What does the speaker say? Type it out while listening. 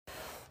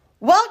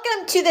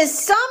Welcome to the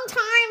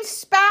Sometimes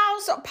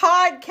Spouse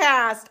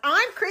podcast.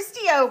 I'm Christy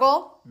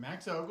Ogle.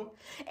 Max Ogle.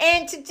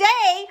 And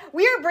today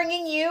we are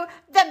bringing you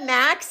the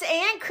Max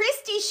and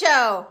Christy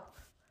Show.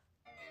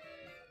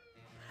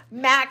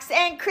 Max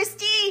and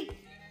Christy.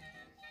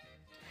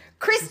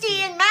 Christy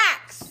and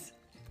Max.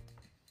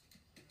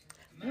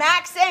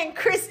 Max and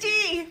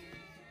Christy.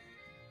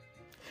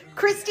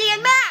 Christy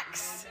and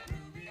Max.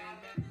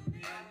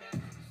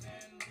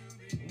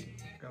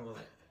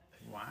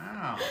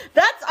 Wow.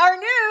 That's our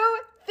new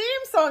theme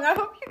song. I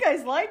hope you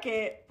guys like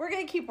it. We're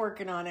going to keep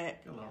working on it.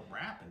 Got a little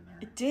rap in there.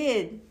 It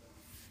did.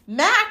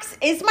 Max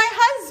is my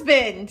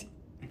husband.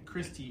 And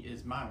Christy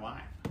is my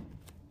wife.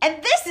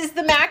 And this is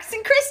the Max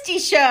and Christy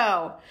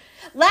Show.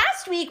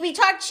 Last week, we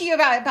talked to you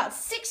about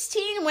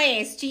 16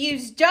 ways to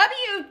use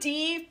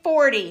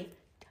WD-40.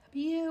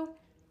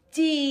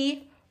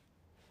 WD-40.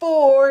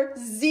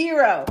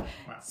 Wow.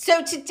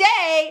 So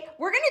today,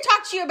 we're going to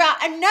talk to you about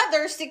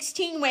another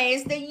 16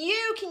 ways that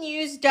you can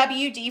use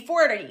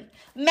WD-40.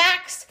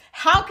 Max,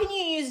 how can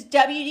you use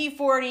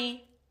WD-40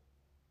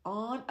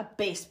 on a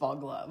baseball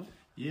glove?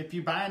 If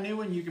you buy a new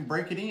one, you can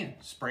break it in.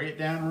 Spray it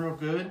down real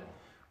good.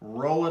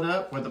 Roll it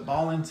up with a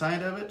ball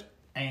inside of it.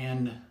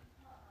 And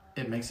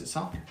it makes it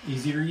softer.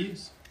 Easier to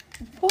use.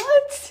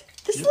 What?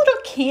 This little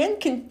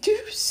can do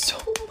so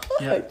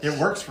much. Yeah, it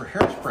works for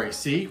hairspray.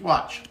 See?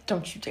 Watch.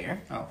 Don't you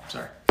dare. Oh,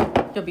 sorry.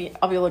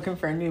 I'll be looking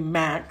for a new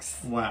Max.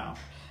 Wow.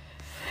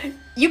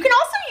 You can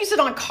also use it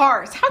on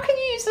cars. How can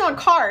you use it on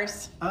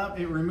cars?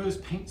 It removes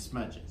paint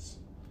smudges.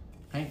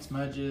 Paint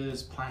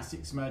smudges,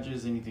 plastic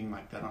smudges, anything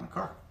like that on a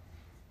car.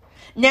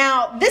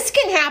 Now, this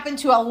can happen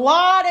to a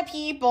lot of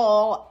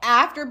people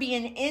after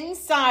being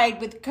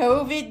inside with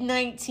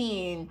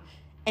COVID-19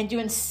 and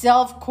doing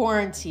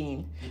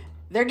self-quarantine.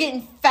 They're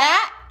getting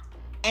fat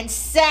and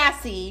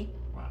sassy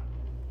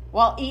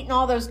while eating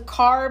all those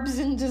carbs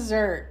and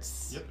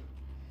desserts. Yep.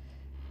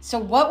 So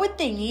what would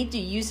they need to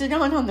use it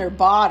on their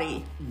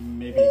body?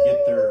 Maybe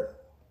get their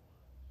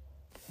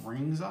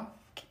rings off.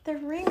 Get their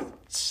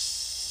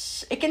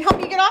rings. It can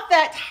help you get off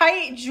that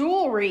tight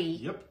jewelry.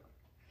 Yep.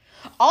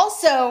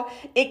 Also,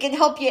 it can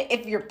help you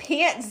if your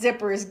pant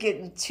zipper is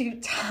getting too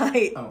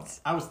tight. Oh,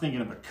 I was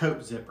thinking of a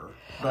coat zipper.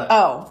 But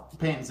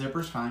pant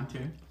zipper's fine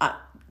too.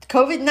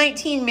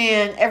 COVID-19,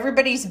 man,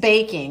 everybody's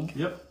baking.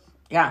 Yep.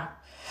 Yeah.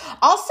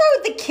 Also,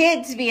 the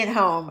kids being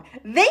home,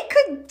 they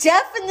could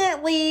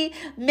definitely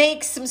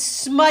make some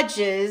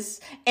smudges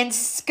and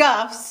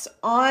scuffs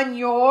on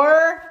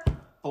your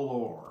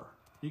floor.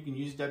 You can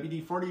use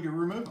WD-40 to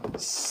remove them. It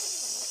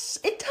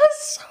does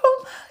so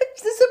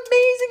much. This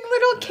amazing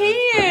little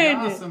can.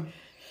 Awesome.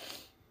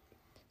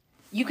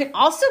 You can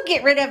also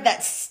get rid of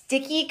that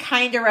sticky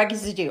kind of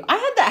residue. I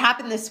had that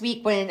happen this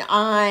week when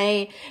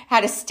I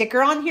had a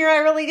sticker on here I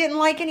really didn't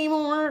like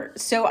anymore.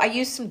 So I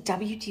used some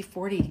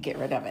WD-40 to get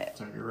rid of it.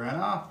 Took it right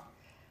off.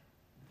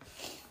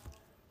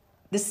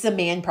 This is a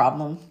man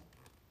problem.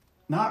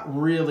 Not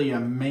really a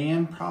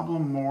man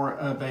problem, more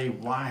of a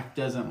wife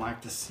doesn't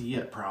like to see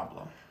it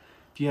problem.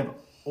 If you have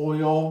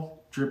oil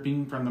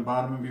dripping from the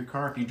bottom of your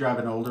car, if you drive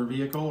an older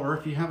vehicle, or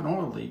if you have an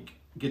oil leak,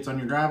 gets on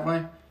your driveway,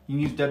 you can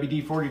use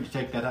WD-40 to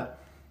take that up.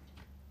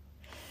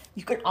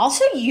 You could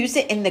also use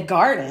it in the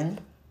garden.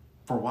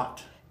 For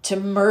what? To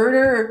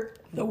murder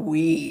the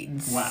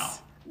weeds. Wow.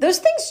 Those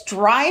things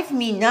drive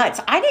me nuts.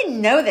 I didn't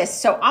know this,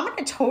 so I'm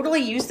going to totally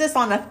use this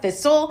on a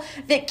thistle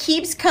that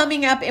keeps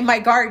coming up in my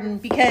garden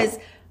because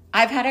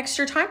I've had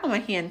extra time on my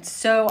hands.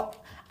 So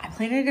I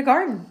planted a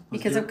garden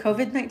because of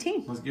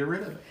COVID-19. Let's get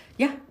rid of it.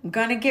 Yeah, I'm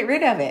going to get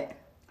rid of it.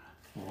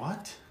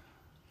 What?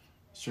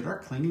 Should our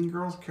cleaning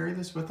girls carry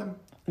this with them?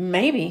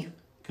 Maybe.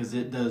 Because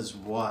it does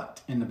what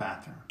in the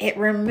bathroom? It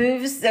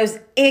removes those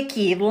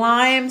icky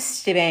lime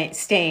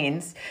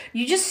stains.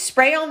 You just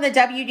spray on the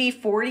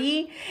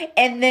WD-40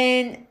 and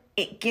then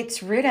it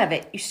gets rid of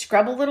it. You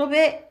scrub a little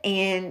bit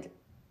and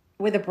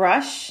with a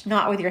brush,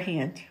 not with your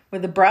hand,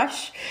 with a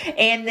brush,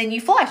 and then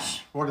you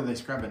flush. What are they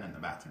scrubbing in the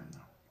bathroom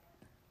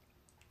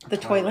though? The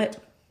toilet.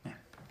 Yeah.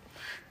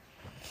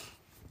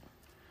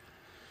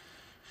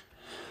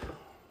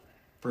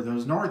 For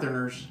those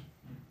northerners,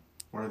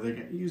 what are they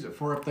going to use it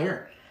for up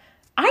there?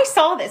 I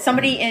saw that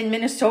somebody in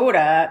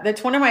Minnesota,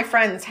 that's one of my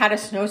friends, had a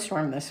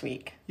snowstorm this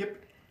week. Yep.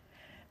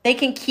 They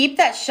can keep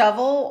that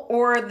shovel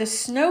or the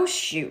snow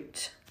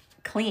chute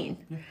clean.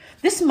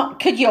 Yeah.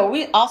 Could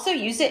you also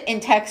use it in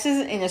Texas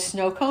in a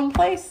snow cone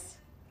place?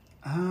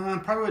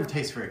 Probably wouldn't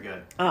taste very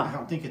good. Oh. I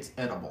don't think it's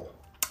edible.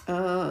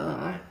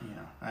 I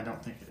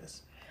don't think it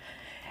is.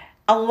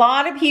 A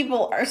lot of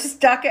people are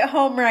stuck at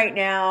home right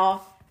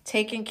now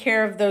taking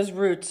care of those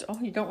roots. Oh,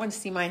 you don't want to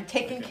see mine.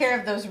 Taking care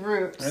of those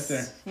roots. Right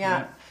there.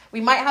 Yeah.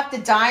 We might have to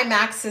dye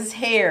Max's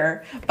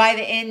hair by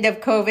the end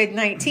of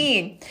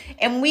COVID-19.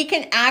 And we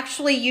can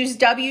actually use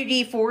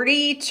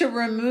WD-40 to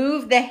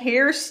remove the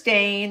hair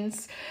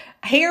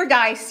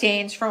dye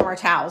stains from our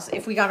towels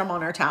if we got them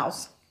on our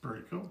towels.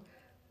 Pretty cool.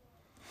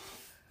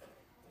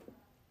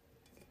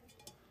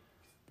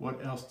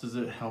 What else does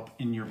it help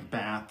in your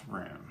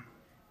bathroom?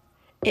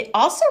 It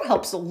also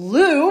helps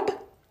lube.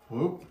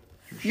 Whoop.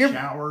 Your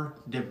shower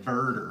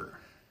diverter.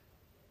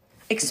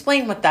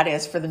 Explain what that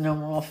is for the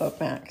normal folk,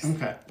 Max.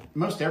 Okay.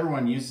 Most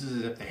everyone uses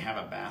it if they have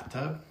a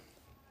bathtub.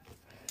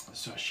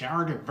 So a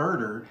shower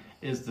diverter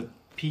is the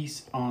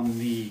piece on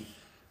the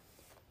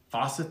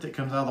faucet that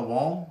comes out of the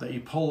wall that you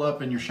pull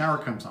up and your shower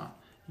comes on.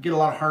 You get a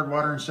lot of hard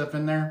water and stuff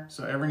in there.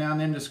 So every now and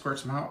then just squirt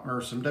some hot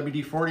or some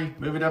WD-40,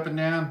 move it up and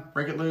down,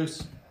 break it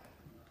loose.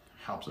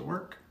 Helps it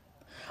work.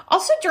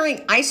 Also,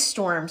 during ice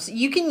storms,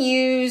 you can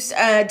use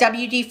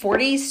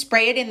WD-40,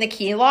 spray it in the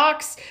key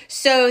locks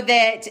so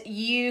that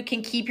you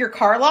can keep your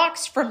car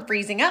locks from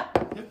freezing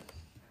up. Yep.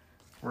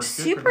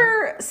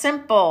 Super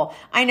simple.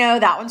 I know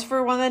that one's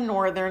for one of the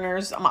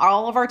Northerners.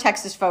 All of our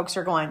Texas folks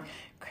are going,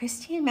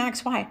 Christy and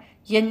Max, why?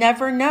 You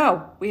never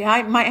know.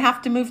 I might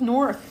have to move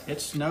north.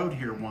 It snowed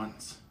here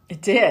once.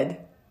 It did.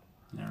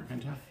 Never can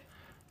tell.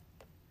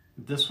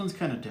 This one's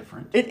kind of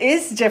different. It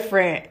is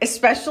different,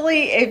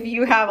 especially if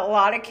you have a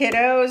lot of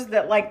kiddos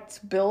that like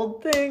to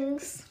build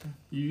things.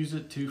 You use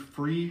it to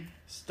free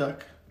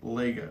stuck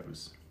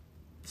Legos.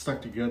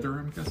 Stuck together,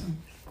 I'm guessing?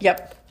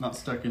 Yep. Not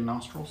stuck in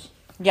nostrils?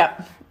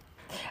 Yep.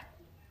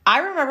 I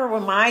remember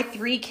when my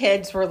 3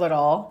 kids were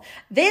little,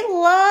 they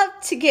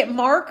loved to get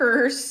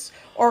markers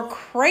or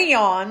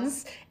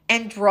crayons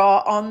and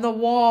draw on the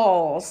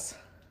walls.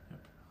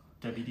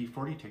 Yep.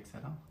 WD-40 takes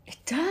that off. It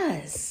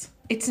does.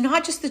 It's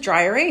not just the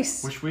dry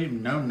erase. Wish we'd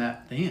known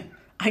that then.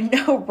 I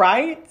know,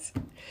 right?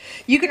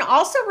 You can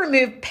also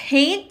remove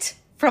paint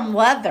from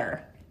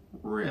leather.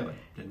 Really?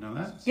 Didn't know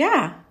that?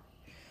 Yeah.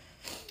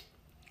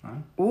 Huh?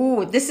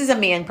 Ooh, this is a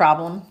man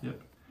problem.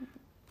 Yep.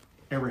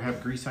 Ever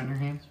have grease on your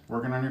hands?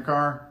 Working on your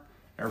car?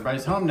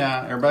 Everybody's home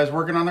now. Everybody's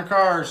working on their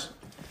cars.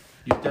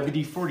 Use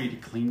WD-40 to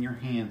clean your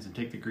hands and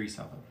take the grease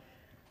out of it.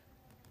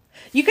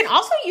 You can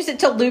also use it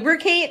to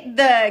lubricate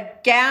the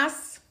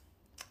gas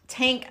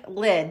tank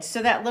lid.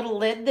 So that little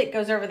lid that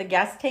goes over the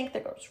gas tank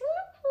that goes...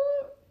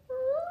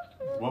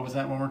 What was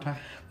that one more time?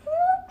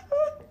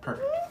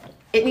 Perfect.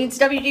 It needs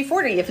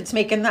WD-40 if it's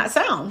making that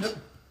sound. Yep.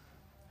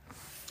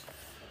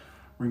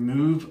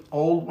 Remove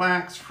old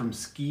wax from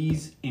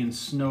skis and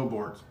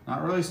snowboards.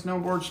 Not really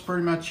snowboards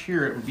pretty much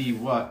here. It would be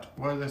what?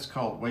 What are those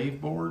called? Wave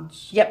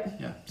boards? Yep.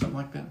 Yeah, something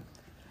like that.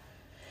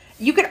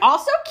 You could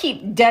also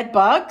keep dead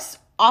bugs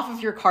off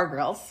of your car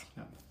grills.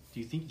 Yeah.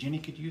 Do you think Jenny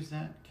could use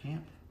that at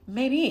camp?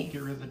 Maybe.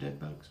 Get rid of the dead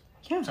bugs?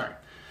 Yeah. Sorry.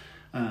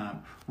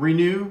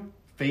 Renew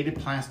faded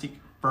plastic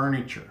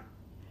furniture.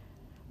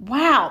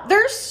 Wow.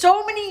 There's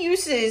so many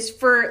uses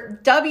for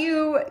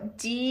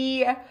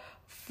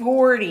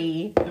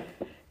WD-40.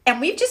 And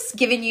we've just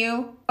given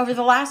you, over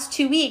the last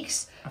 2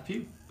 weeks, A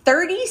few.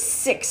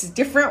 36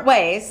 different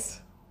ways.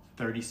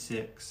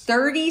 36.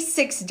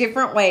 36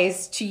 different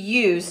ways to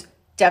use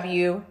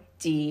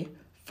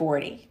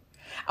WD-40.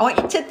 I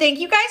want to thank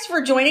you guys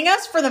for joining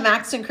us for the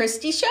Max and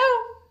Christy Show.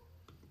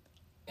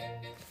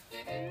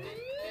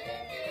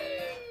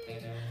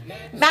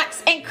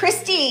 Max and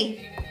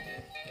Christy.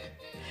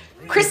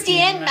 Christy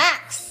and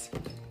Max.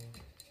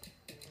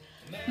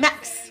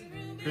 Max.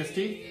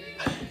 Christy?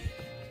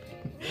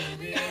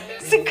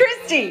 So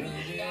Christy.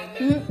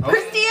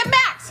 Christy and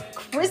Max.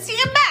 Christy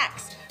and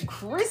Max.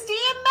 Christy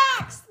and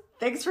Max.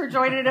 Thanks for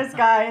joining us,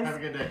 guys. Have a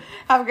good day.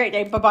 Have a great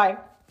day. Bye-bye.